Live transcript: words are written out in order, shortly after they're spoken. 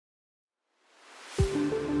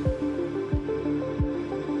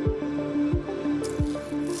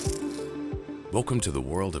Welcome to the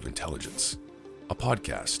world of intelligence, a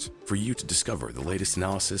podcast for you to discover the latest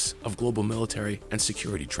analysis of global military and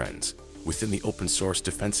security trends within the open source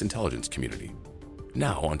defense intelligence community.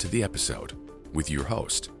 Now on to the episode with your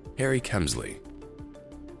host, Harry Kemsley.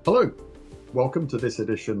 Hello, welcome to this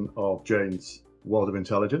edition of Jane's World of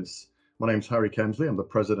Intelligence. My name's Harry Kemsley, I'm the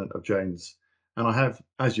president of Jane's, and I have,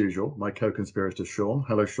 as usual, my co-conspirator Sean.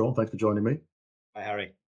 Hello Sean, thanks for joining me. Hi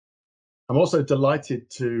Harry. I'm also delighted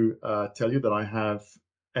to tell you that I have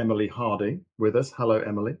Emily Harding with us. Hello,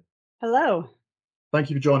 Emily. Hello. Thank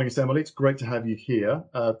you for joining us, Emily. It's great to have you here.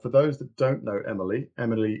 For those that don't know Emily,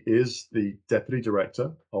 Emily is the Deputy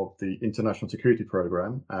Director of the International Security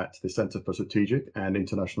Program at the Center for Strategic and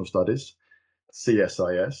International Studies,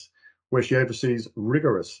 CSIS, where she oversees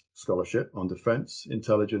rigorous scholarship on defense,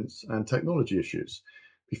 intelligence, and technology issues.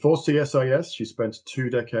 Before CSIS, she spent 2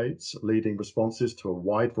 decades leading responses to a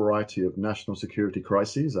wide variety of national security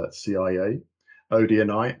crises at CIA,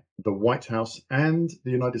 ODNI, the White House, and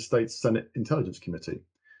the United States Senate Intelligence Committee.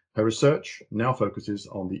 Her research now focuses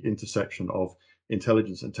on the intersection of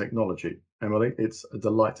intelligence and technology. Emily, it's a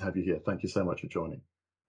delight to have you here. Thank you so much for joining.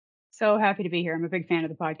 So happy to be here. I'm a big fan of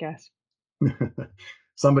the podcast.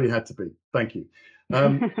 Somebody had to be. Thank you.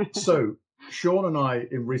 So Sean and I,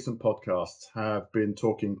 in recent podcasts, have been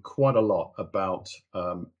talking quite a lot about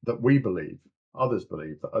that we believe, others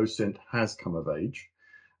believe, that OSINT has come of age.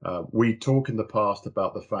 We talk in the past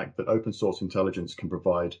about the fact that open source intelligence can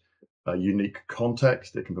provide unique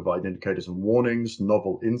context, it can provide indicators and warnings,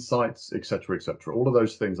 novel insights, etc., etc. All of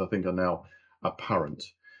those things I think are now apparent.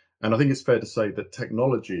 And I think it's fair to say that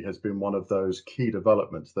technology has been one of those key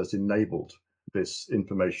developments that's enabled this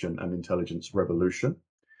information and intelligence revolution.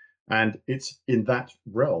 And it's in that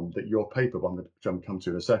realm that your paper, I'm going to come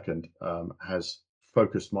to in a second, has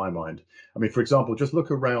focused my mind. I mean, for example, just look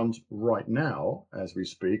around right now as we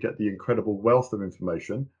speak at the incredible wealth of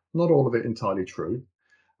information, not all of it entirely true,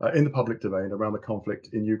 in the public domain around the conflict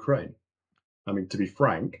in Ukraine. I mean, to be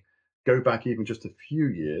frank, go back even just a few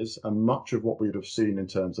years, and much of what we would have seen in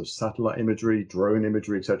terms of satellite imagery, drone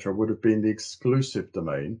imagery, etc., would have been the exclusive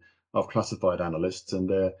domain of classified analysts and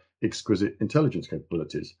their exquisite intelligence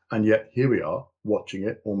capabilities. And yet here we are watching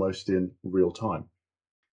it almost in real time.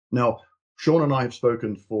 Now, Sean and I have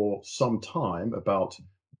spoken for some time about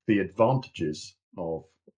the advantages of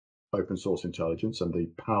open source intelligence and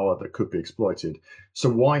the power that could be exploited. So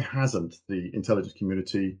why hasn't the intelligence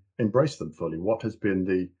community embraced them fully? What has been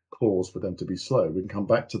the cause for them to be slow? We can come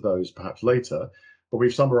back to those perhaps later, but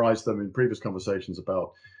we've summarized them in previous conversations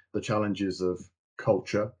about the challenges of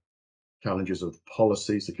culture, challenges of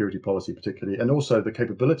policy, security policy particularly, and also the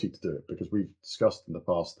capability to do it, because we've discussed in the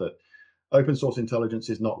past that open source intelligence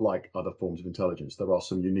is not like other forms of intelligence. There are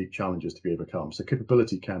some unique challenges to be overcome. So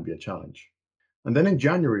capability can be a challenge. And then in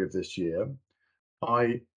January of this year,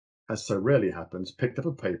 I, as so rarely happens, picked up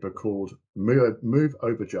a paper called Move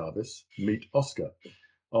Over Jarvis, Meet Oscar.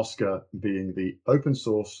 Oscar being the open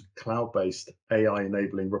source cloud-based AI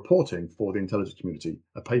enabling reporting for the intelligence community,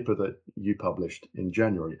 a paper that you published in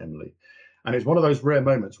January, Emily. And it's one of those rare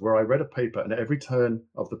moments where I read a paper and at every turn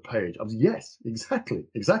of the page, I was, yes, exactly,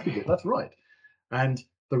 that's right. And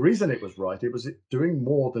the reason it was right, it was doing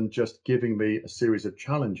more than just giving me a series of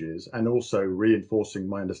challenges and also reinforcing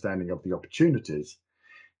my understanding of the opportunities.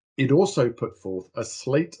 It also put forth a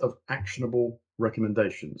slate of actionable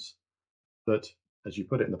recommendations that, as you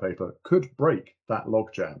put it in the paper, could break that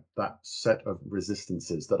logjam, that set of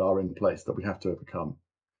resistances that are in place that we have to overcome.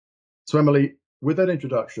 So, Emily, with that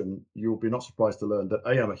introduction, you'll be not surprised to learn that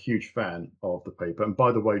I'm a huge fan of the paper. And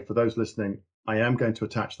by the way, for those listening, I am going to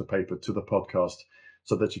attach the paper to the podcast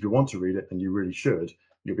so that if you want to read it, and you really should,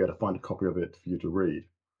 you'll be able to find a copy of it for you to read.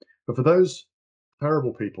 But for those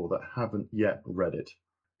terrible people that haven't yet read it,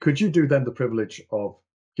 could you do them the privilege of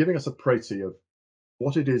giving us a précis of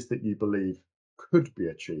what it is that you believe could be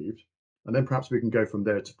achieved, and then perhaps we can go from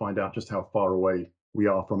there to find out just how far away we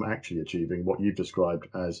are from actually achieving what you've described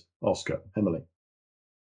as Oscar. Emily.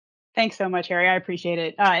 Thanks so much, Harry. I appreciate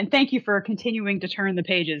it. And thank you for continuing to turn the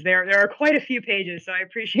pages. There are quite a few pages, so I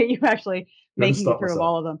appreciate you actually making it through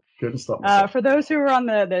all of them. Couldn't stop myself. For those who are on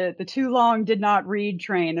the too long did not read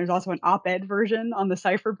train, there's also an op-ed version on the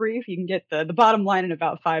cipher brief. You can get the bottom line in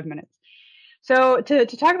about 5 minutes. So to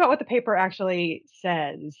talk about what the paper actually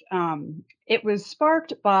says, it was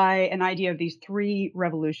sparked by an idea of these 3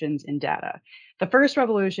 revolutions in data. The first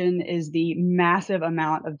revolution is the massive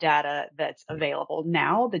amount of data that's available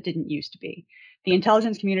now that didn't used to be. The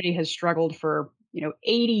intelligence community has struggled for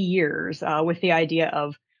 80 years with the idea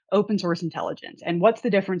of open source intelligence. And what's the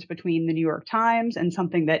difference between the New York Times and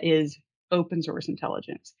something that is open source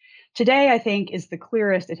intelligence. Today, I think, is the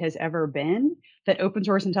clearest it has ever been that open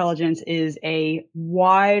source intelligence is a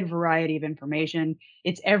wide variety of information.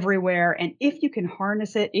 It's everywhere. And if you can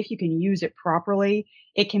harness it, if you can use it properly,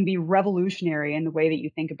 it can be revolutionary in the way that you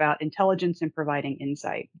think about intelligence and providing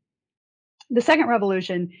insight. The second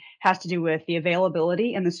revolution has to do with the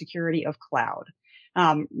availability and the security of cloud.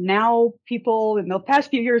 Now people in the past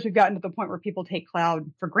few years, we've gotten to the point where people take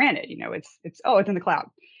cloud for granted. It's in the cloud.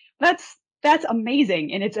 That's amazing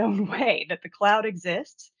in its own way that the cloud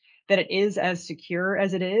exists, that it is as secure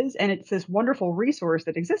as it is. And it's this wonderful resource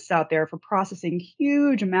that exists out there for processing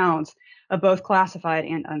huge amounts of both classified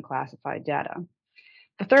and unclassified data.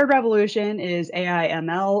 The third revolution is AI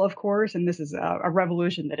ML, of course, and this is a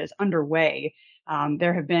revolution that is underway.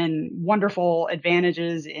 There have been wonderful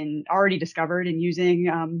advantages already discovered in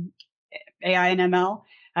using AI and ML.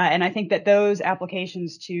 And I think that those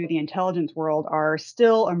applications to the intelligence world are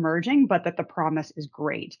still emerging, but that the promise is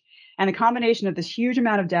great. And the combination of this huge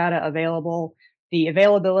amount of data available, the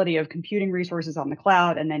availability of computing resources on the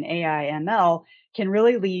cloud, and then AI ML can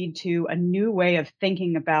really lead to a new way of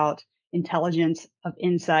thinking about intelligence, of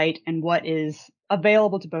insight, and what is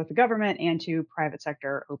available to both the government and to private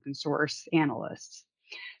sector open source analysts.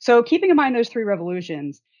 So keeping in mind those three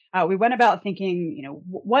revolutions, we went about thinking,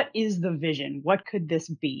 what is the vision? What could this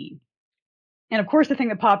be? And of course, the thing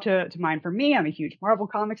that popped to mind for me, I'm a huge Marvel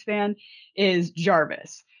Comics fan, is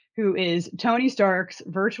Jarvis, who is Tony Stark's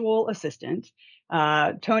virtual assistant,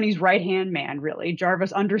 Tony's right-hand man, really.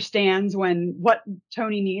 Jarvis understands what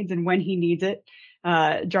Tony needs and when he needs it.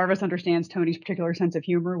 Jarvis understands Tony's particular sense of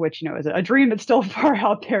humor, which, is a dream that's still far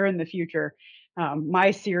out there in the future.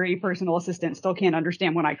 My Siri personal assistant still can't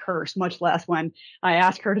understand when I curse, much less when I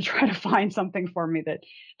ask her to try to find something for me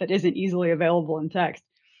that isn't easily available in text.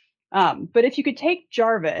 But if you could take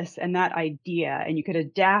Jarvis and that idea and you could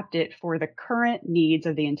adapt it for the current needs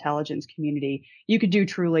of the intelligence community, you could do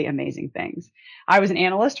truly amazing things. I was an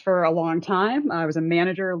analyst for a long time. I was a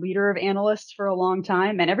manager, leader of analysts for a long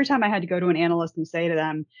time. And every time I had to go to an analyst and say to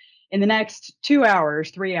them, in the next 2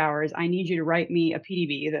 hours, 3 hours, I need you to write me a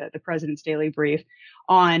PDB, the President's Daily Brief,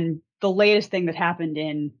 on the latest thing that happened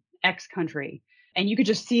in X country. And you could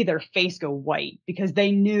just see their face go white because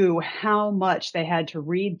they knew how much they had to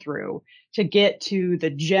read through to get to the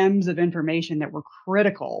gems of information that were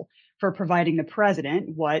critical for providing the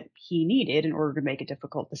president what he needed in order to make a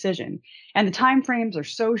difficult decision. And the timeframes are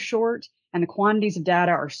so short and the quantities of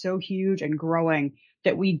data are so huge and growing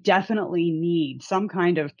that we definitely need some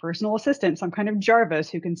kind of personal assistant, some kind of Jarvis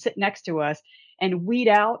who can sit next to us and weed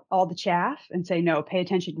out all the chaff and say, no, pay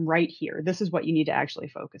attention right here. This is what you need to actually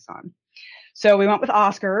focus on. So we went with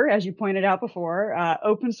Oscar, as you pointed out before,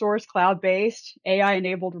 open source, cloud-based,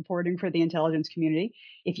 AI-enabled reporting for the intelligence community.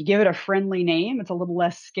 If you give it a friendly name, it's a little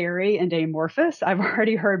less scary and amorphous. I've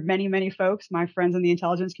already heard many, many folks, my friends in the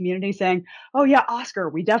intelligence community, saying, oh yeah, Oscar,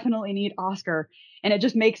 we definitely need Oscar. And it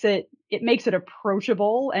just makes it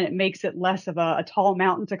approachable, and it makes it less of a tall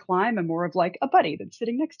mountain to climb and more of like a buddy that's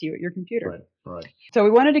sitting next to you at your computer. Right. So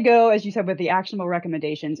we wanted to go, as you said, with the actionable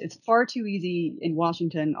recommendations. It's far too easy in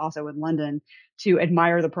Washington, also in London, to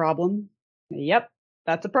admire the problem. Yep,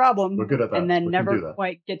 that's a problem. We're good at that. And then never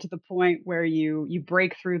quite get to the point where you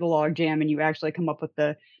break through the logjam and you actually come up with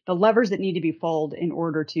the levers that need to be pulled in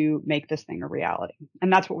order to make this thing a reality.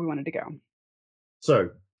 And that's what we wanted to go. So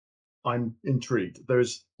I'm intrigued.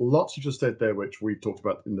 There's lots you just said there, which we've talked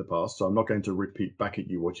about in the past. So I'm not going to repeat back at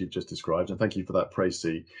you what you've just described. And thank you for that praise,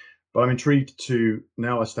 C. But I'm intrigued to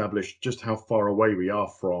now establish just how far away we are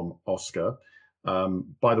from Oscar.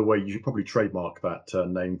 By the way, you should probably trademark that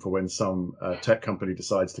name for when some tech company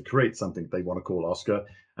decides to create something they want to call Oscar,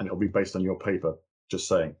 and it'll be based on your paper. Just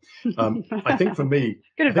saying. I think for me,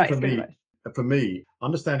 for me,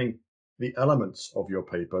 understanding the elements of your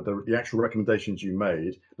paper, the actual recommendations you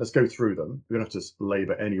made, let's go through them. We don't have to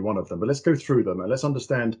labor any one of them, but let's go through them and let's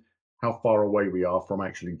understand how far away we are from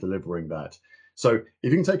actually delivering that. So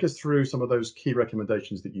if you can take us through some of those key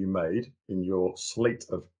recommendations that you made in your slate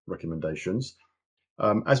of recommendations.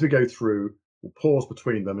 As we go through, we'll pause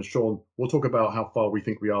between them, and Sean, we'll talk about how far we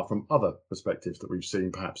think we are from other perspectives that we've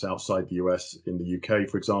seen perhaps outside the US, in the UK,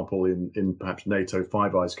 for example, in perhaps NATO,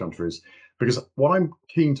 Five Eyes countries. Because what I'm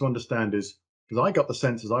keen to understand is, because I got the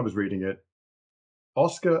sense as I was reading it,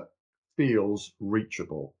 Oscar feels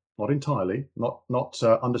reachable, not entirely, not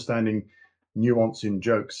understanding nuance in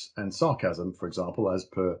jokes and sarcasm, for example, as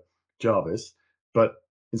per Jarvis, but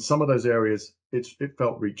in some of those areas, it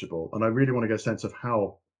felt reachable. And I really want to get a sense of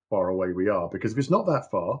how far away we are, because if it's not that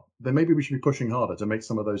far, then maybe we should be pushing harder to make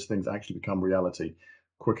some of those things actually become reality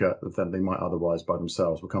quicker than they might otherwise by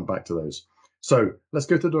themselves. We'll come back to those. So let's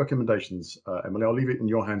go through the recommendations, Emily. I'll leave it in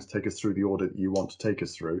your hands to take us through the order that you want to take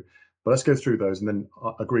us through. But let's go through those and then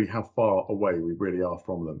agree how far away we really are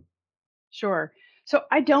from them. Sure. So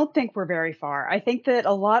I don't think we're very far. I think that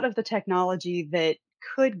a lot of the technology that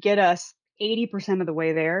could get us 80% of the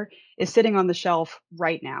way there is sitting on the shelf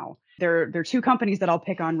right now. There are two companies that I'll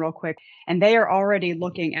pick on real quick, and they are already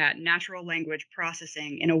looking at natural language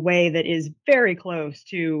processing in a way that is very close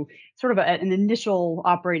to sort of an initial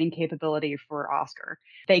operating capability for Oscar.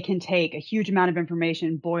 They can take a huge amount of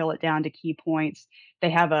information, boil it down to key points. They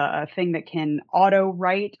have a thing that can auto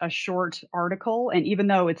write a short article. And even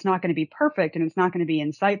though it's not going to be perfect and it's not going to be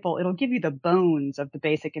insightful, it'll give you the bones of the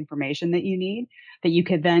basic information that you need that you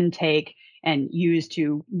could then take and use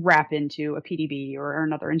to wrap into a PDB or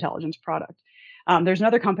another intelligence product. There's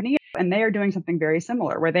another company, and they are doing something very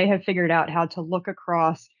similar where they have figured out how to look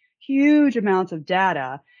across huge amounts of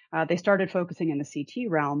data. They started focusing in the CT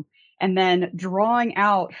realm and then drawing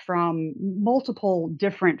out from multiple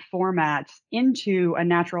different formats into a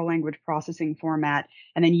natural language processing format,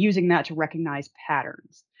 and then using that to recognize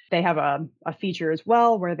patterns. They have a feature as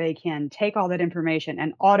well where they can take all that information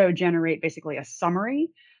and auto generate basically a summary.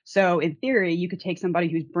 So in theory, you could take somebody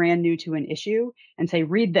who's brand new to an issue and say,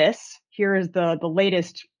 read this. Here is the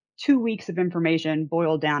latest 2 weeks of information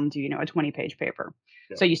boiled down to, a 20-page paper.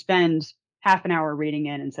 Yeah. So you spend half an hour reading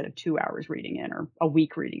in instead of 2 hours reading in or a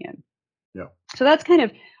week reading in. Yeah. So that's kind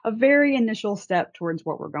of a very initial step towards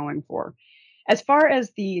what we're going for. As far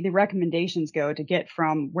as the recommendations go to get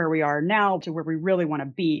from where we are now to where we really want to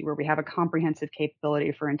be, where we have a comprehensive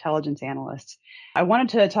capability for intelligence analysts, I wanted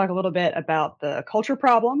to talk a little bit about the culture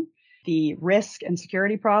problem, the risk and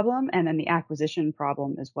security problem, and then the acquisition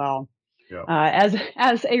problem as well. Yeah.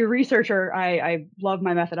 As a researcher, I love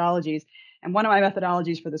my methodologies. And one of my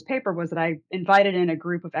methodologies for this paper was that I invited in a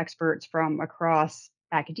group of experts from across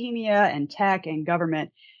academia and tech and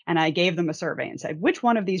government, and I gave them a survey and said, which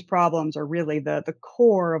one of these problems are really the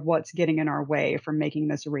core of what's getting in our way from making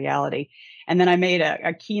this a reality? And then I made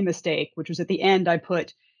a key mistake, which was at the end, I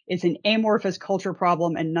put, it's an amorphous culture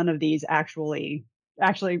problem, and none of these actually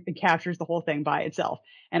it captures the whole thing by itself.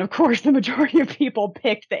 And of course, the majority of people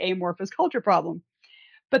picked the amorphous culture problem.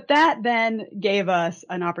 But that then gave us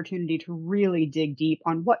an opportunity to really dig deep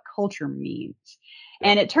on what culture means.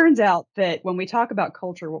 Yeah. And it turns out that when we talk about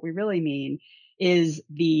culture, what we really mean is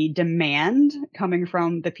the demand coming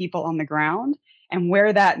from the people on the ground and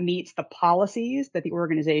where that meets the policies that the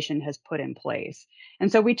organization has put in place. And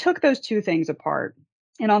so we took those two things apart.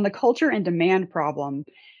 And on the culture and demand problem,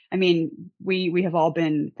 I mean, we have all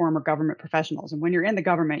been former government professionals. And when you're in the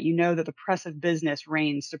government, you know that the press of business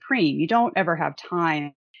reigns supreme. You don't ever have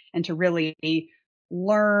time and to really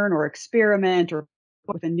learn or experiment or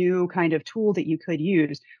with a new kind of tool that you could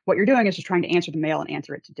use. What you're doing is just trying to answer the mail and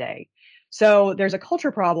answer it today. So there's a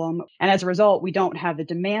culture problem. And as a result, we don't have the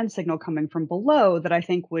demand signal coming from below that I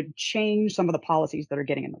think would change some of the policies that are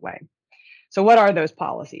getting in the way. So what are those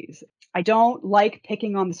policies? I don't like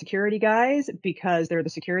picking on the security guys because they're the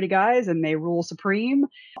security guys and they rule supreme.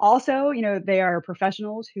 Also, they are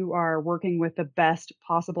professionals who are working with the best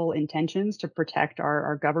possible intentions to protect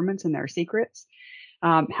our governments and their secrets.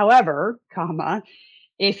 However,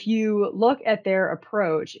 if you look at their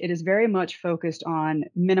approach, it is very much focused on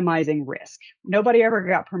minimizing risk. Nobody ever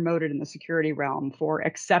got promoted in the security realm for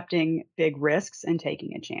accepting big risks and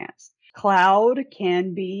taking a chance. Cloud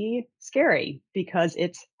can be scary because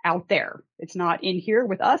it's out there. It's not in here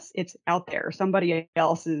with us. It's out there. Somebody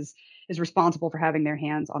else is responsible for having their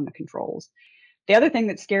hands on the controls. The other thing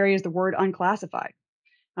that's scary is the word unclassified.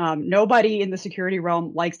 Nobody in the security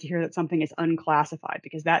realm likes to hear that something is unclassified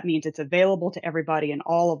because that means it's available to everybody and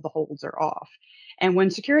all of the holds are off. And when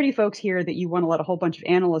security folks hear that you want to let a whole bunch of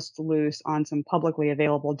analysts loose on some publicly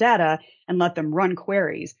available data and let them run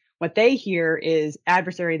queries, what they hear is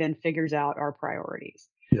adversary then figures out our priorities.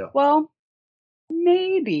 Yeah. Well,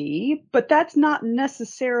 maybe, but that's not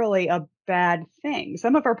necessarily a bad thing.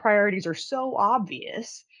 Some of our priorities are so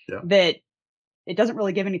obvious that it doesn't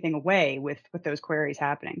really give anything away with those queries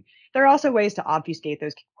happening. There are also ways to obfuscate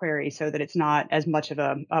those queries so that it's not as much of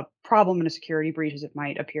a problem in a security breach as it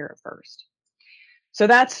might appear at first. So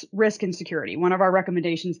that's risk and security. One of our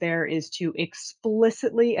recommendations there is to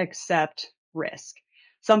explicitly accept risk.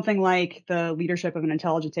 Something like the leadership of an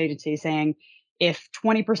intelligence agency saying, if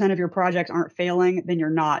 20% of your projects aren't failing, then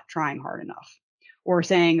you're not trying hard enough. Or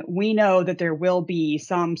saying, we know that there will be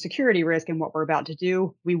some security risk in what we're about to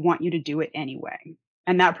do. We want you to do it anyway.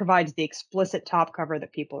 And that provides the explicit top cover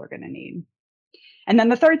that people are going to need. And then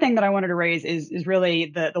the third thing that I wanted to raise is really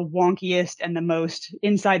the wonkiest and the most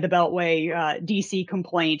inside the beltway DC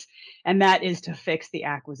complaint, and that is to fix the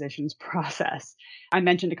acquisitions process. I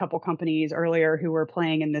mentioned a couple companies earlier who were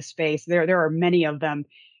playing in this space. There are many of them,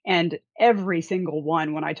 and every single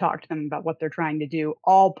one, when I talk to them about what they're trying to do,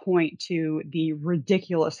 all point to the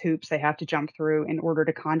ridiculous hoops they have to jump through in order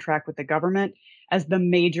to contract with the government as the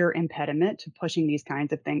major impediment to pushing these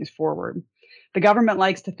kinds of things forward. The government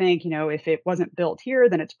likes to think, if it wasn't built here,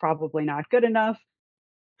 then it's probably not good enough.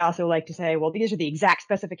 I also like to say, well, these are the exact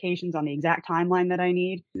specifications on the exact timeline that I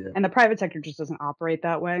need. Yeah. And the private sector just doesn't operate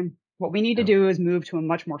that way. What we need to do is move to a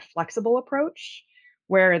much more flexible approach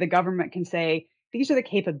where the government can say, these are the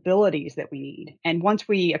capabilities that we need. And once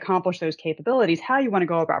we accomplish those capabilities, how you want to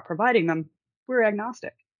go about providing them, we're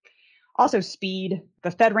agnostic. Also, speed,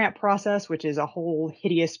 the FedRAMP process, which is a whole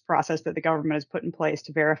hideous process that the government has put in place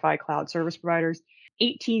to verify cloud service providers.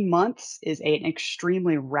 18 months is an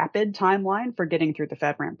extremely rapid timeline for getting through the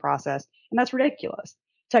FedRAMP process, and that's ridiculous.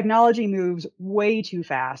 Technology moves way too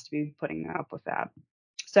fast to be putting up with that.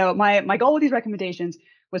 So my goal with these recommendations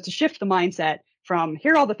was to shift the mindset from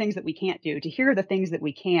here are all the things that we can't do to here are the things that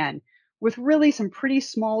we can, with really some pretty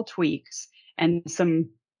small tweaks and some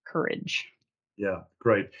courage. Yeah,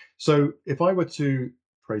 great. So if I were to,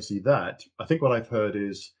 Tracy, that, I think what I've heard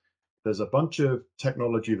is there's a bunch of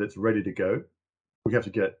technology that's ready to go. We have to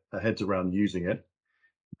get our heads around using it.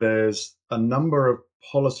 There's a number of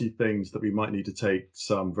policy things that we might need to take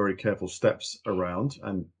some very careful steps around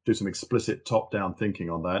and do some explicit top-down thinking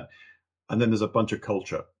on that. And then there's a bunch of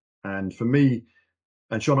culture. And for me,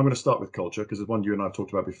 and Sean, I'm going to start with culture because it's one you and I have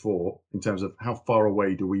talked about before in terms of how far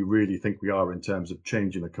away do we really think we are in terms of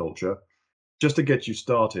changing the culture. Just to get you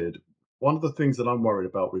started, one of the things that I'm worried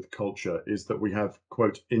about with culture is that we have,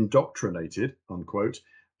 quote, indoctrinated, unquote,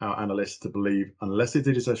 our analysts to believe unless it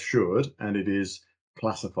is assured and it is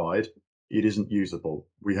classified, it isn't usable.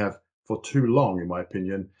 We have, for too long, in my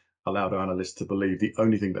opinion, allowed our analysts to believe the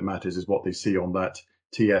only thing that matters is what they see on that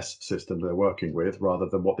TS system they're working with, rather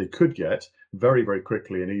than what they could get very, very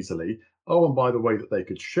quickly and easily. Oh, and by the way, that they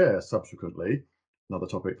could share subsequently, another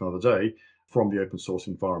topic for another day, from the open source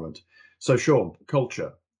environment. So, Sean,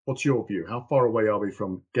 culture, what's your view? How far away are we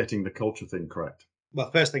from getting the culture thing correct?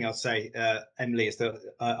 Well, first thing I'll say, Emily, is that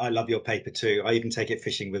I love your paper too. I even take it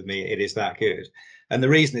fishing with me. It is that good. And the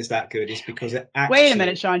reason it's that good is because it actually... Wait a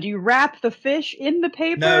minute, Sean. Do you wrap the fish in the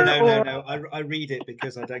paper? No. I read it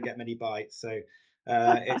because I don't get many bites. So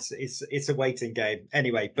it's a waiting game.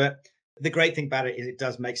 Anyway, but the great thing about it is it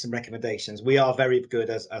does make some recommendations. We are very good,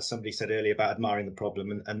 as somebody said earlier, about admiring the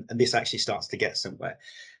problem, and this actually starts to get somewhere.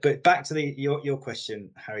 But back to your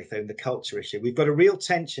question, Harry, though, the culture issue. We've got a real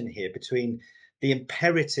tension here between the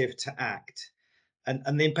imperative to act.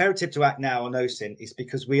 And the imperative to act now on OSINT is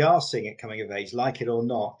because we are seeing it coming of age, like it or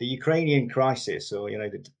not. The Ukrainian crisis, or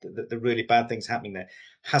the really bad things happening there,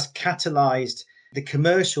 has catalyzed the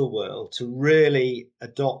commercial world to really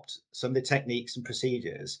adopt some of the techniques and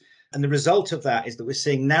procedures. And the result of that is that we're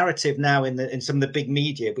seeing narrative now in some of the big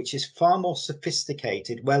media, which is far more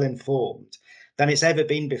sophisticated, well informed than it's ever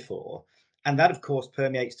been before. And that, of course,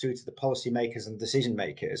 permeates through to the policymakers and decision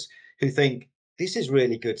makers who think, this is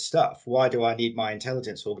really good stuff. Why do I need my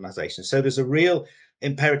intelligence organization? So there's a real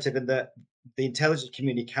imperative in that the intelligence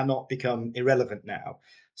community cannot become irrelevant now.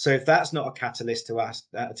 So if that's not a catalyst to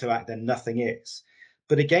act, then nothing is.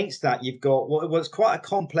 But against that, you've got what was quite a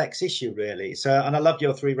complex issue, really. So, and I love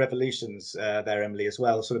your three revolutions there, Emily, as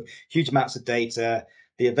well. Sort of huge amounts of data,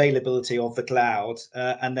 the availability of the cloud,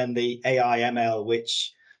 and then the AI ML,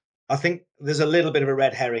 which I think there's a little bit of a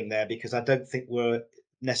red herring there because I don't think we're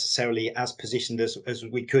necessarily as positioned as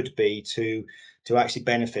we could be to actually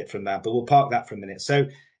benefit from that. But we'll park that for a minute. So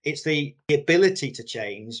it's the ability to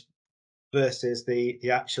change versus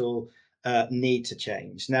the actual need to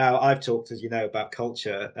change. Now, I've talked, as you know, about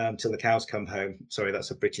culture till the cows come home. Sorry,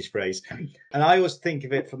 that's a British phrase. And I always think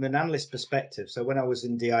of it from an analyst perspective. So when I was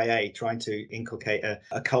in DIA trying to inculcate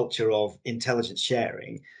a culture of intelligence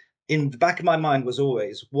sharing, in the back of my mind was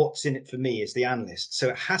always what's in it for me as the analyst. So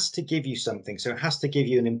it has to give you something. So it has to give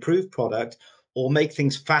you an improved product or make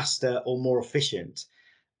things faster or more efficient.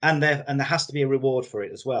 And there has to be a reward for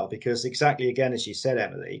it as well, because exactly, again, as you said,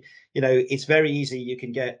 Emily, it's very easy. You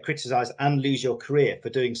can get criticized and lose your career for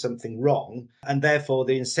doing something wrong. And therefore,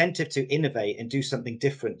 the incentive to innovate and do something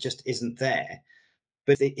different just isn't there.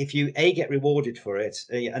 But if you, A, get rewarded for it,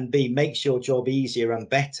 and B, makes your job easier and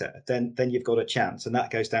better, then you've got a chance. And that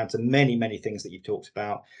goes down to many, many things that you've talked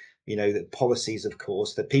about, the policies, of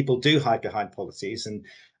course, that people do hide behind policies. And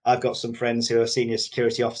I've got some friends who are senior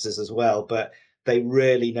security officers as well. But they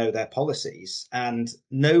really know their policies, and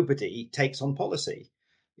nobody takes on policy.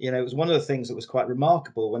 It was one of the things that was quite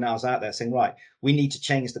remarkable when I was out there saying, right, we need to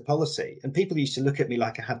change the policy. And people used to look at me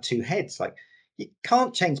like I had two heads, like, you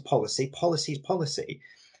can't change policy. Policy is policy.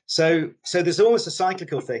 So there's almost a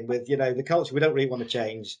cyclical thing with, the culture we don't really want to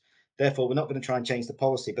change. Therefore, we're not going to try and change the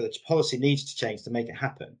policy, but the policy needs to change to make it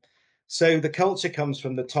happen. So the culture comes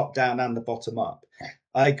from the top down and the bottom up.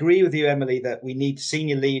 I agree with you, Emily, that we need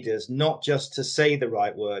senior leaders, not just to say the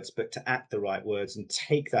right words, but to act the right words and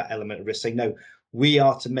take that element of risk, saying, no, we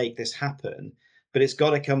are to make this happen. But it's got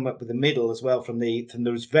to come up with the middle as well from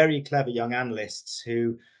those very clever young analysts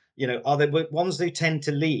who, are the ones who tend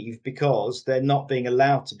to leave because they're not being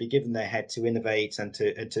allowed to be given their head to innovate and to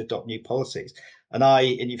adopt new policies.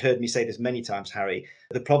 And you've heard me say this many times, Harry,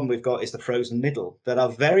 the problem we've got is the frozen middle that are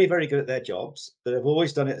very, very good at their jobs, that have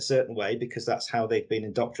always done it a certain way because that's how they've been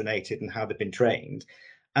indoctrinated and how they've been trained,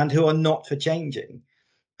 and who are not for changing.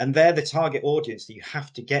 And they're the target audience that you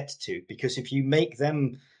have to get to, because if you make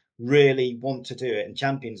them really want to do it and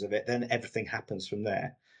champions of it, then everything happens from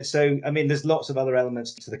there. So, I mean, there's lots of other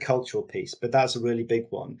elements to the cultural piece, but that's a really big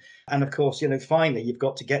one. And of course, finally, you've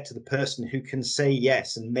got to get to the person who can say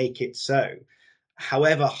yes and make it so,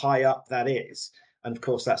 however high up that is. And of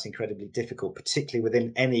course, that's incredibly difficult, particularly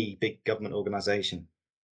within any big government organization.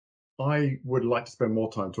 I would like to spend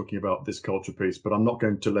more time talking about this culture piece, but I'm not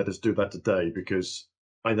going to let us do that today because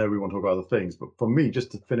I know we want to talk about other things. But for me,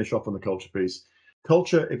 just to finish off on the culture piece,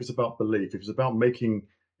 culture, if it's about belief, if it's about making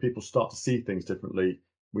people start to see things differently,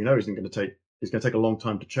 we know it's going to take a long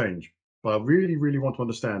time to change. But I really, really want to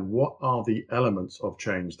understand what are the elements of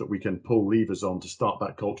change that we can pull levers on to start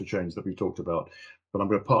that culture change that we talked about. But I'm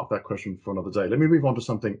going to park that question for another day. Let me move on to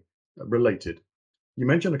something related. You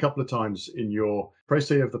mentioned a couple of times in your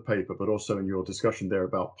précis of the paper, but also in your discussion there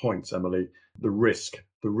about points, Emily, the risk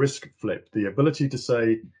flip, the ability to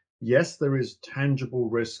say, yes, there is tangible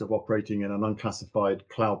risk of operating in an unclassified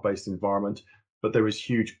cloud-based environment, but there is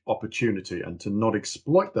huge opportunity, and to not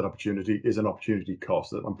exploit that opportunity is an opportunity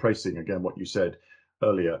cost. I'm praising again what you said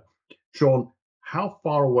earlier. Sean, how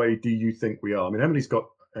far away do you think we are? I mean, Emily's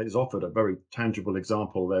has offered a very tangible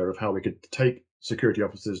example there of how we could take security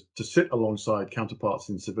officers to sit alongside counterparts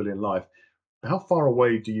in civilian life. How far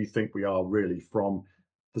away do you think we are really from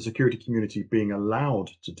the security community being allowed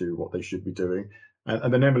to do what they should be doing?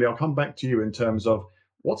 And then, Emily, I'll come back to you in terms of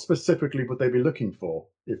what specifically would they be looking for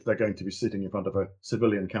if they're going to be sitting in front of a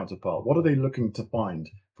civilian counterpart? What are they looking to find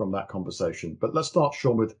from that conversation? But let's start,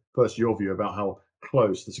 Sean, with first your view about how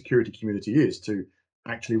close the security community is to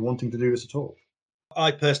actually wanting to do this at all.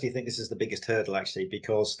 I personally think this is the biggest hurdle, actually,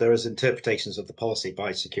 because there is interpretations of the policy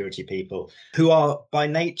by security people who are by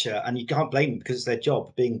nature, and you can't blame them because it's their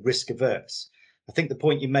job, being risk averse. I think the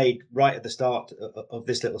point you made right at the start of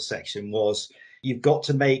this little section was you've got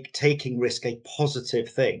to make taking risk a positive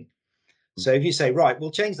thing. So if you say, right,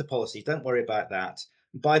 we'll change the policy, don't worry about that.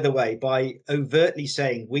 By the way, by overtly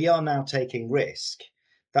saying we are now taking risk,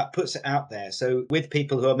 that puts it out there. So with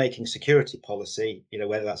people who are making security policy,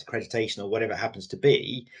 whether that's accreditation or whatever it happens to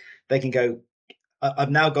be, they can go,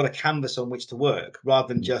 I've now got a canvas on which to work, rather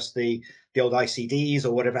than just the old ICDs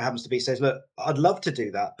or whatever it happens to be. Says, look, I'd love to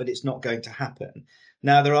do that, but it's not going to happen.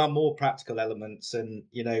 Now, there are more practical elements, and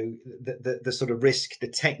the sort of risk, the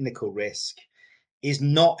technical risk, is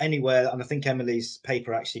not anywhere, and I think Emily's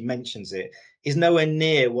paper actually mentions it, is nowhere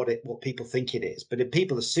near what people think it is. But if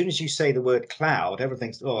people, as soon as you say the word cloud,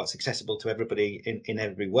 everything's, it's accessible to everybody in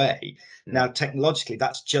every way. Yeah. Now, technologically,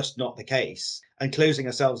 that's just not the case. And closing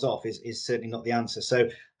ourselves off is certainly not the answer. So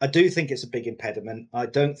I do think it's a big impediment. I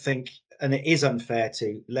don't think, and it is unfair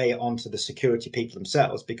to lay it onto the security people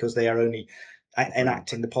themselves, because they are only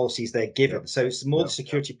enacting the policies they're given. Yeah. So it's more the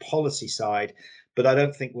security policy side, but I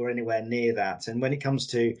don't think we're anywhere near that. And when it comes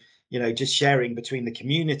to, just sharing between the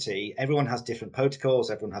community, everyone has different protocols,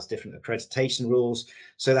 everyone has different accreditation rules.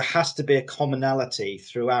 So there has to be a commonality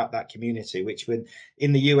throughout that community, which would,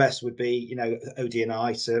 in the US, would be,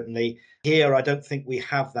 ODNI, certainly. Here, I don't think we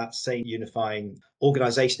have that same unifying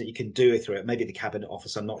organization that you can do it through it. Maybe the cabinet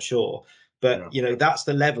office, I'm not sure. But, that's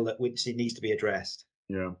the level at which it needs to be addressed.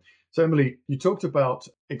 Yeah. So, Emily, you talked about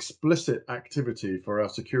explicit activity for our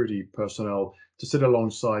security personnel to sit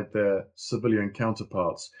alongside their civilian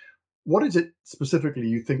counterparts. What is it specifically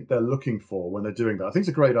you think they're looking for when they're doing that? I think it's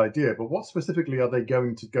a great idea, but what specifically are they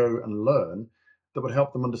going to go and learn that would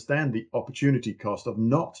help them understand the opportunity cost of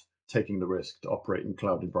not taking the risk to operate in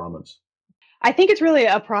cloud environments? I think it's really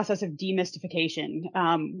a process of demystification.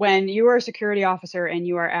 When you are a security officer and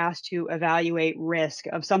you are asked to evaluate risk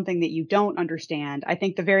of something that you don't understand, I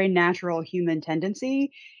think the very natural human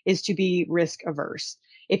tendency is to be risk averse.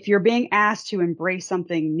 If you're being asked to embrace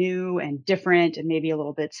something new and different and maybe a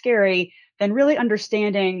little bit scary, then really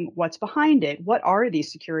understanding what's behind it. What are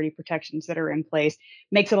these security protections that are in place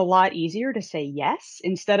makes it a lot easier to say yes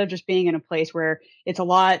instead of just being in a place where it's a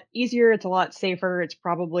lot easier, it's a lot safer, it's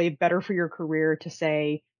probably better for your career to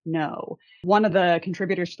say no. One of the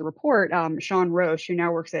contributors to the report, Sean Roche, who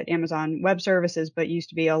now works at Amazon Web Services, but used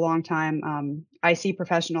to be a longtime IC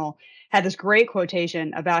professional, had this great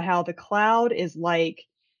quotation about how the cloud is like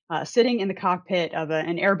sitting in the cockpit of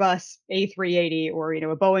an Airbus A380 or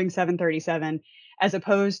a Boeing 737, as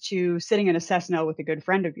opposed to sitting in a Cessna with a good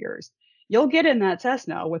friend of yours. You'll get in that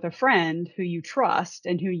Cessna with a friend who you trust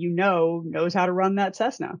and who knows how to run that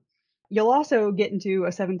Cessna. You'll also get into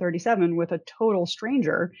a 737 with a total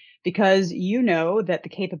stranger because you know that the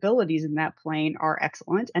capabilities in that plane are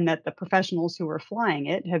excellent and that the professionals who are flying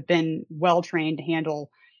it have been well trained to handle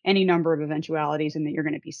any number of eventualities and that you're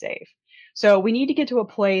going to be safe. So we need to get to a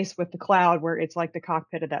place with the cloud where it's like the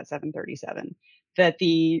cockpit of that 737, that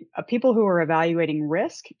the people who are evaluating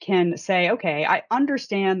risk can say, okay, I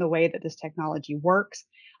understand the way that this technology works.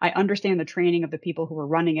 I understand the training of the people who are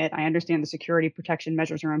running it. I understand the security protection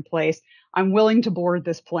measures are in place. I'm willing to board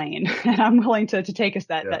this plane and I'm willing to take us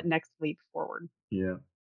that next leap forward. Yeah,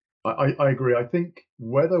 I agree. I think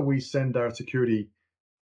whether we send our security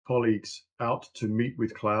colleagues out to meet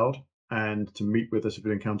with cloud and to meet with their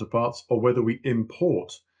civilian counterparts, or whether we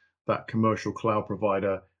import that commercial cloud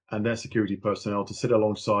provider and their security personnel to sit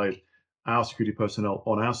alongside our security personnel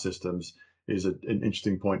on our systems is an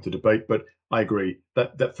interesting point to debate. But I agree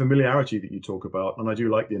that familiarity that you talk about, and I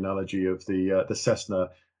do like the analogy of the Cessna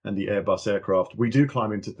and the Airbus aircraft. We do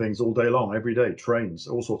climb into things all day long, every day, trains,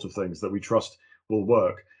 all sorts of things that we trust will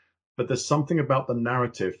work. But there's something about the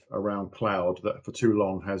narrative around cloud that for too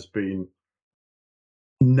long has been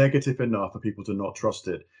negative enough for people to not trust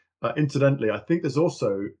it. Incidentally, I think there's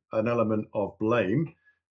also an element of blame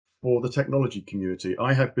for the technology community.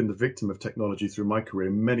 I have been the victim of technology through my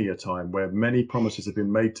career many a time, where many promises have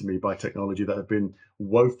been made to me by technology that have been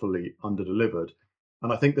woefully underdelivered.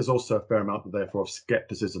 And I think there's also a fair amount, therefore, of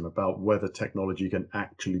skepticism about whether technology can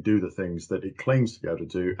actually do the things that it claims to be able to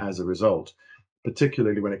do as a result,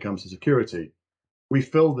 particularly when it comes to security. We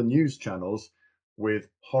fill the news channels with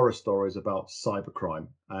horror stories about cybercrime,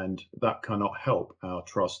 and that cannot help our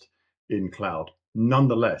trust in cloud.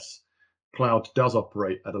 Nonetheless, cloud does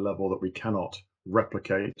operate at a level that we cannot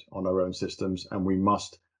replicate on our own systems, and we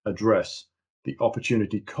must address the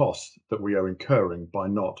opportunity cost that we are incurring by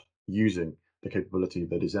not using the capability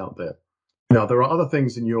that is out there. Now, there are other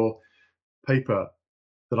things in your paper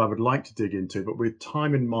that I would like to dig into, but with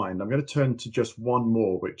time in mind, I'm going to turn to just one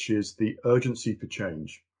more, which is the urgency for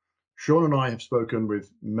change. Sean and I have spoken with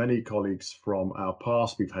many colleagues from our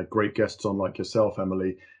past. We've had great guests on like yourself,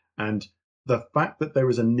 Emily, and the fact that there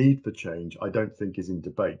is a need for change, I don't think is in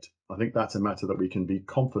debate. I think that's a matter that we can be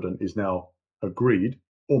confident is now agreed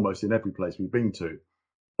almost in every place we've been to.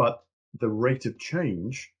 But the rate of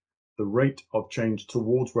change, the rate of change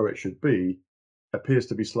towards where it should be, appears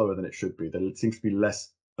to be slower than it should be. There seems to be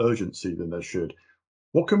less urgency than there should.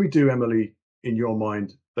 What can we do, Emily, in your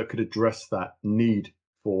mind, that could address that need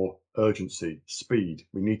for urgency, speed?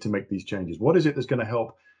 We need to make these changes. What is it that's going to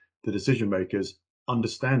help the decision makers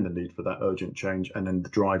understand the need for that urgent change and then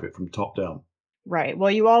drive it from top down? Right.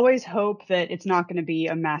 Well, you always hope that it's not going to be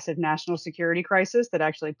a massive national security crisis that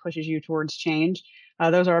actually pushes you towards change.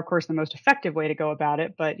 Those are, of course, the most effective way to go about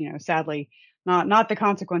it, but sadly, not the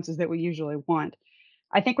consequences that we usually want.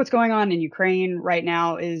 I think what's going on in Ukraine right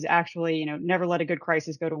now is actually, never let a good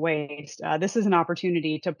crisis go to waste. This is an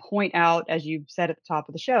opportunity to point out, as you said at the top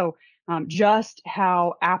of the show, just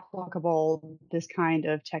how applicable this kind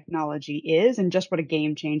of technology is and just what a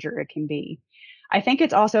game changer it can be. I think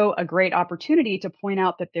it's also a great opportunity to point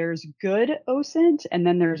out that there's good OSINT and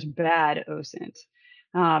then there's bad OSINT.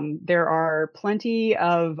 There are plenty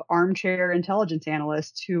of armchair intelligence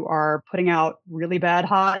analysts who are putting out really bad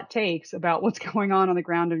hot takes about what's going on the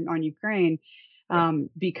ground on Ukraine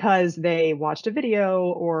because they watched a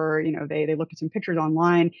video or they looked at some pictures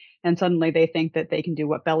online and suddenly they think that they can do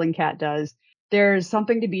what Bellingcat does. There's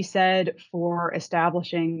something to be said for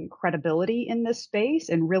establishing credibility in this space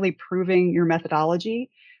and really proving your methodology,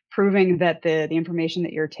 proving that the information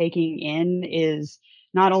that you're taking in is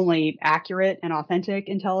not only accurate and authentic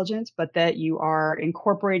intelligence, but that you are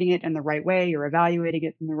incorporating it in the right way, you're evaluating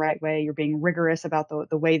it in the right way, you're being rigorous about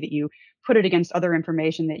the way that you put it against other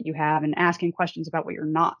information that you have and asking questions about what you're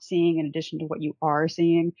not seeing in addition to what you are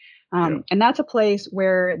seeing. And that's a place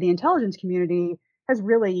where the intelligence community has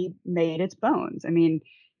really made its bones. I mean,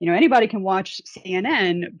 anybody can watch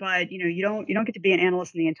CNN, but you don't get to be an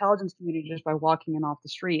analyst in the intelligence community just by walking in off the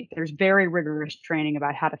street. There's very rigorous training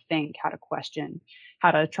about how to think, how to question,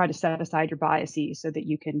 how to try to set aside your biases so that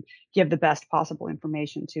you can give the best possible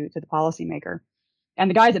information to the policymaker. And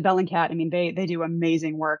the guys at Bellingcat, I mean, they do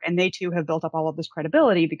amazing work, and they too have built up all of this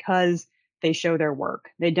credibility because they show their work.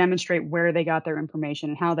 They demonstrate where they got their information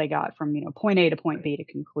and how they got from point A to point B to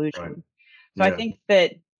conclusion. Right. So I think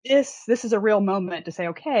that this is a real moment to say,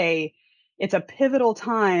 okay, it's a pivotal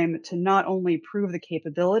time to not only prove the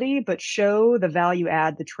capability, but show the value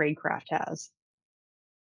add the tradecraft has.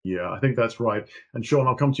 Yeah, I think that's right. And Sean,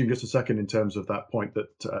 I'll come to you in just a second in terms of that point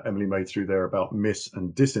that Emily made through there about mis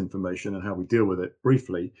and disinformation and how we deal with it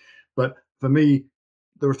briefly. But for me,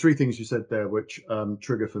 there are three things you said there which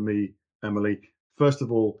trigger for me, Emily. First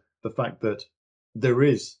of all, the fact that there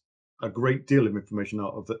is a great deal of information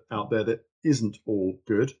out there that isn't all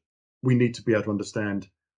good. We need to be able to understand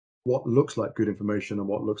what looks like good information and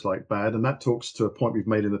what looks like bad. And that talks to a point we've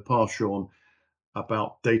made in the past, Sean,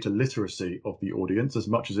 about data literacy of the audience as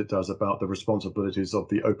much as it does about the responsibilities of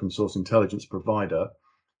the open source intelligence provider.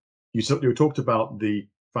 You talked about the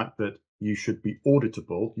fact that you should be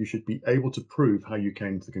auditable, you should be able to prove how you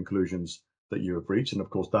came to the conclusions that you have reached. And of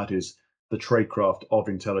course, that is the tradecraft of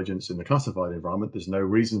intelligence in the classified environment. There's no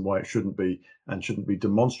reason why it shouldn't be, and shouldn't be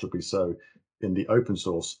demonstrably so, in the open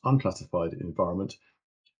source unclassified environment.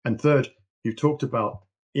 And third, you talked about,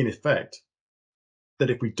 in effect, that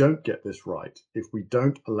if we don't get this right, if we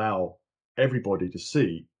don't allow everybody to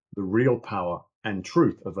see the real power and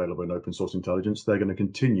truth available in open source intelligence, they're going to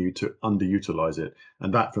continue to underutilize it.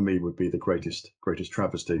 And that for me would be the greatest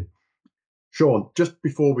travesty. Sean, just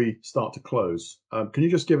before we start to close, can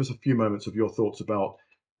you just give us a few moments of your thoughts about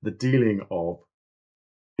the dealing of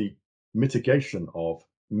the mitigation of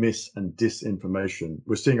mis and disinformation?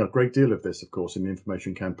 We're seeing a great deal of this, of course, in the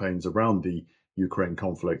information campaigns around the Ukraine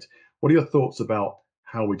conflict. What are your thoughts about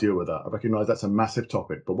how we deal with that? I recognize that's a massive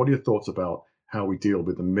topic, but what are your thoughts about how we deal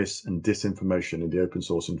with the mis and disinformation in the open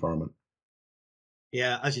source environment?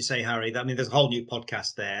 Yeah, as you say, Harry, I mean, there's a whole new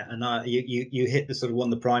podcast there, and you hit the sort of one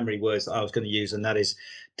of the primary words that I was going to use, and that is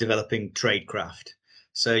developing tradecraft.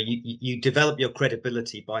 So you develop your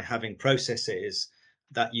credibility by having processes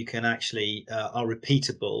that you can actually are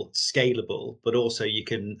repeatable, scalable, but also you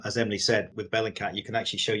can, as Emily said, with Bellingcat, you can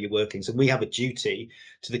actually show your workings. And we have a duty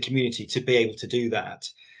to the community to be able to do that.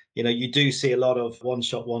 You do see a lot of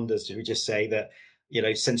one-shot wonders who just say that,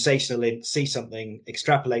 sensational, see something,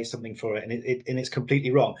 extrapolate something for it, and it's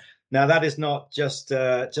completely wrong. Now, that is not just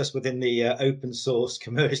within the open source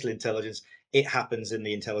commercial intelligence. It happens in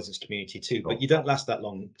the intelligence community too, but you don't last that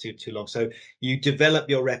long, too long. So you develop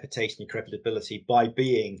your reputation, your credibility by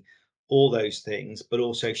being all those things, but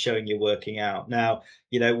also showing you're working out. Now,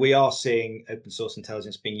 we are seeing open source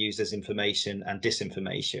intelligence being used as information and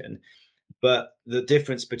disinformation. But the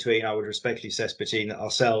difference between, I would respectfully say, between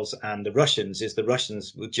ourselves and the Russians is the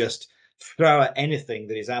Russians will just throw out anything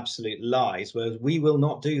that is absolute lies, whereas we will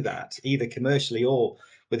not do that, either commercially or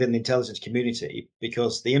within the intelligence community,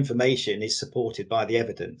 because the information is supported by the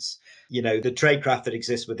evidence. The tradecraft that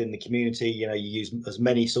exists within the community, you use as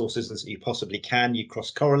many sources as you possibly can, you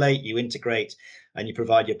cross-correlate, you integrate, and you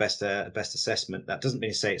provide your best assessment. That doesn't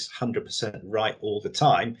mean to say it's 100% right all the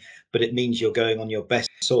time, but it means you're going on your best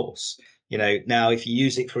source. Now, if you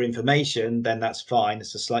use it for information, then that's fine.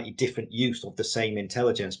 It's a slightly different use of the same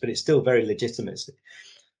intelligence, but it's still very legitimate.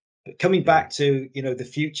 But coming back to, the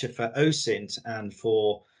future for OSINT and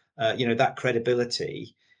for, that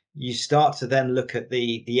credibility, you start to then look at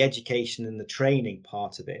the education and the training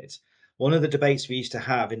part of it. One of the debates we used to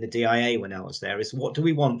have in the DIA when I was there is, what do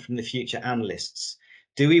we want from the future analysts?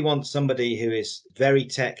 Do we want somebody who is very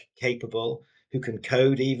tech capable, who can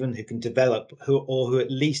code even, who can develop, who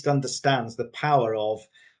at least understands the power of,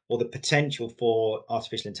 or the potential for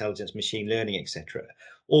artificial intelligence, machine learning, etc.?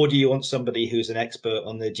 Or do you want somebody who's an expert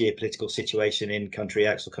on the geopolitical situation in country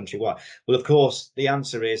X or country Y? Well, of course, the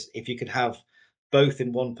answer is if you could have both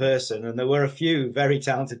in one person, and there were a few very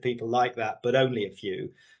talented people like that, but only a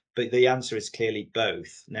few. But the answer is clearly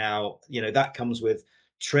both. Now, that comes with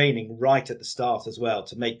training right at the start as well,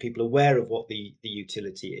 to make people aware of what the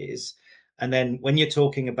utility is. And then when you're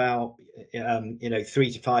talking about, 3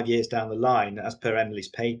 to 5 years down the line, as per Emily's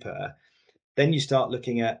paper, then you start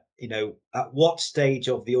looking at, at what stage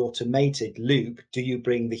of the automated loop do you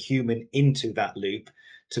bring the human into that loop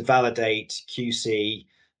to validate, QC,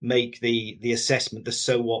 make the assessment, the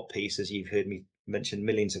so what piece, as you've heard me mention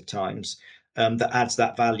millions of times, that adds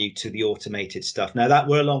that value to the automated stuff. Now, that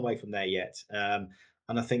we're a long way from there yet.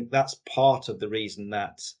 And I think that's part of the reason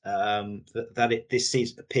that this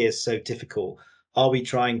appears so difficult Are we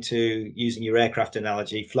trying to, using your aircraft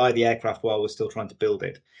analogy, fly the aircraft while we're still trying to build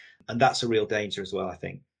it? And that's a real danger as well, I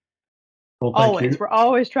think. Well, thank Always. you. We're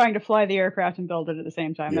always trying to fly the aircraft and build it at the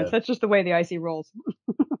same time. Yeah. That's just the way the IC rolls.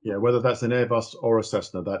 Yeah, whether that's an Airbus or a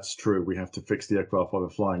Cessna, that's true. We have to fix the aircraft while we're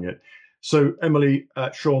flying it. So, Emily,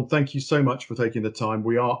 Sean, thank you so much for taking the time.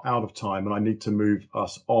 We are out of time and I need to move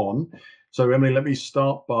us on. So, Emily, let me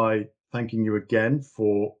start by thanking you again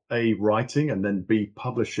for A, writing and then B,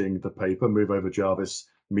 publishing the paper, Move Over Jarvis,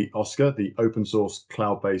 Meet Oscar, the open source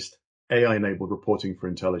cloud-based AI-enabled reporting for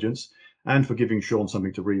intelligence, and for giving Sean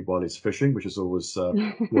something to read while he's fishing, which is always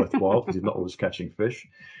worthwhile because he's not always catching fish.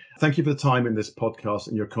 Thank you for the time in this podcast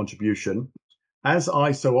and your contribution. As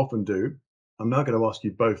I so often do, I'm now going to ask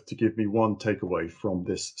you both to give me one takeaway from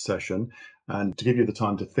this session. And to give you the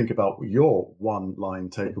time to think about your one-line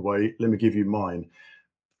takeaway, let me give you mine.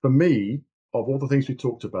 For me, of all the things we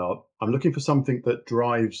talked about, I'm looking for something that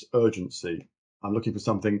drives urgency. I'm looking for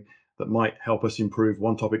something that might help us improve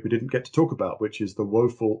one topic we didn't get to talk about, which is the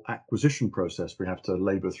woeful acquisition process we have to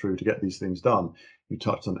labor through to get these things done. You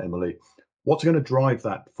touched on, Emily. What's going to drive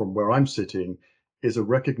that from where I'm sitting is a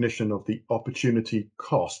recognition of the opportunity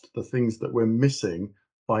cost, the things that we're missing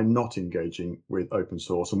by not engaging with open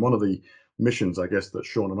source. And one of the missions, I guess, that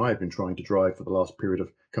Sean and I have been trying to drive for the last period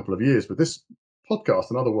of couple of years with this podcast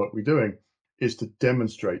and other work we're doing is to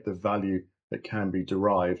demonstrate the value that can be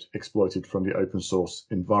derived, exploited from the open source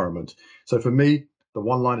environment. So for me, the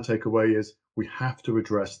one line to take away is we have to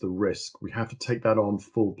address the risk. We have to take that on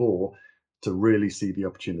full bore to really see the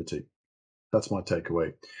opportunity. That's my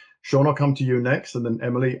takeaway. Sean, I'll come to you next, and then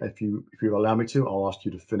Emily, if you allow me to, I'll ask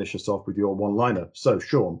you to finish us off with your one-liner. So,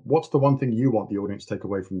 Sean, what's the one thing you want the audience to take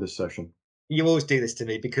away from this session? You always do this to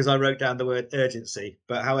me because I wrote down the word urgency,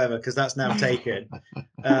 but however, because that's now taken,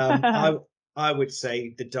 I would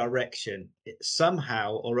say the direction.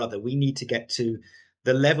 Somehow or other, we need to get to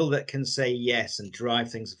the level that can say yes and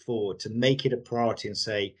drive things forward, to make it a priority and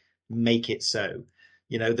say, make it so.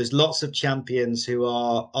 You know, there's lots of champions who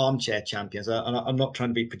are armchair champions. And I'm not trying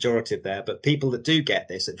to be pejorative there, but people that do get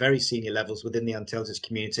this at very senior levels within the intelligence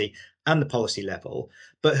community and the policy level,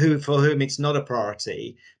 but for whom it's not a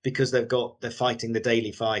priority because they're fighting the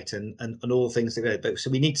daily fight and all things that go.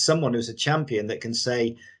 So we need someone who's a champion that can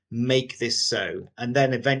say, make this so, and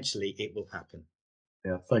then eventually it will happen.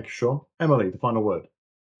 Yeah, thank you, Sean. Emily, the final word.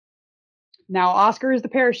 Now, Oscar is the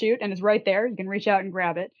parachute and it's right there. You can reach out and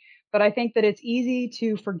grab it. But I think that it's easy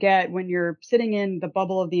to forget when you're sitting in the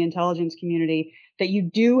bubble of the intelligence community that you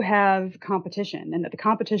do have competition and that the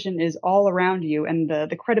competition is all around you. And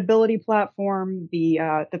the credibility platform, the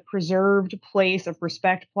preserved place of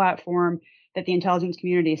respect platform that the intelligence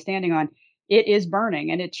community is standing on, it is burning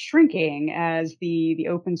and it's shrinking as the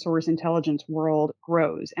open source intelligence world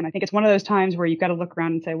grows. And I think it's one of those times where you've got to look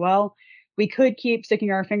around and say, well, we could keep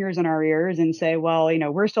sticking our fingers in our ears and say, well,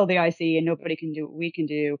 we're still the IC and nobody can do what we can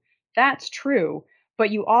do. That's true,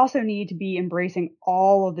 but you also need to be embracing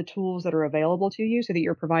all of the tools that are available to you so that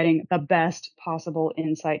you're providing the best possible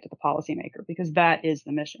insight to the policymaker, because that is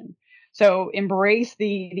the mission. So embrace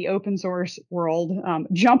the open source world,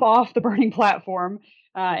 jump off the burning platform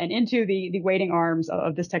and into the waiting arms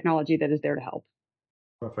of this technology that is there to help.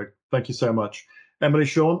 Perfect. Thank you so much. Emily,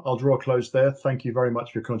 Sean, I'll draw a close there. Thank you very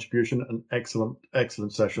much for your contribution. An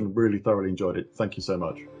excellent session. Really thoroughly enjoyed it. Thank you so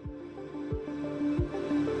much.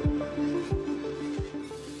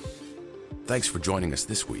 Thanks for joining us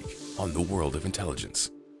this week on The World of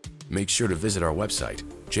Intelligence. Make sure to visit our website,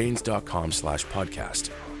 janes.com/podcast,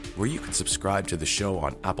 where you can subscribe to the show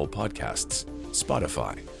on Apple Podcasts,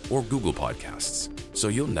 Spotify, or Google Podcasts, so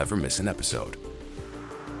you'll never miss an episode.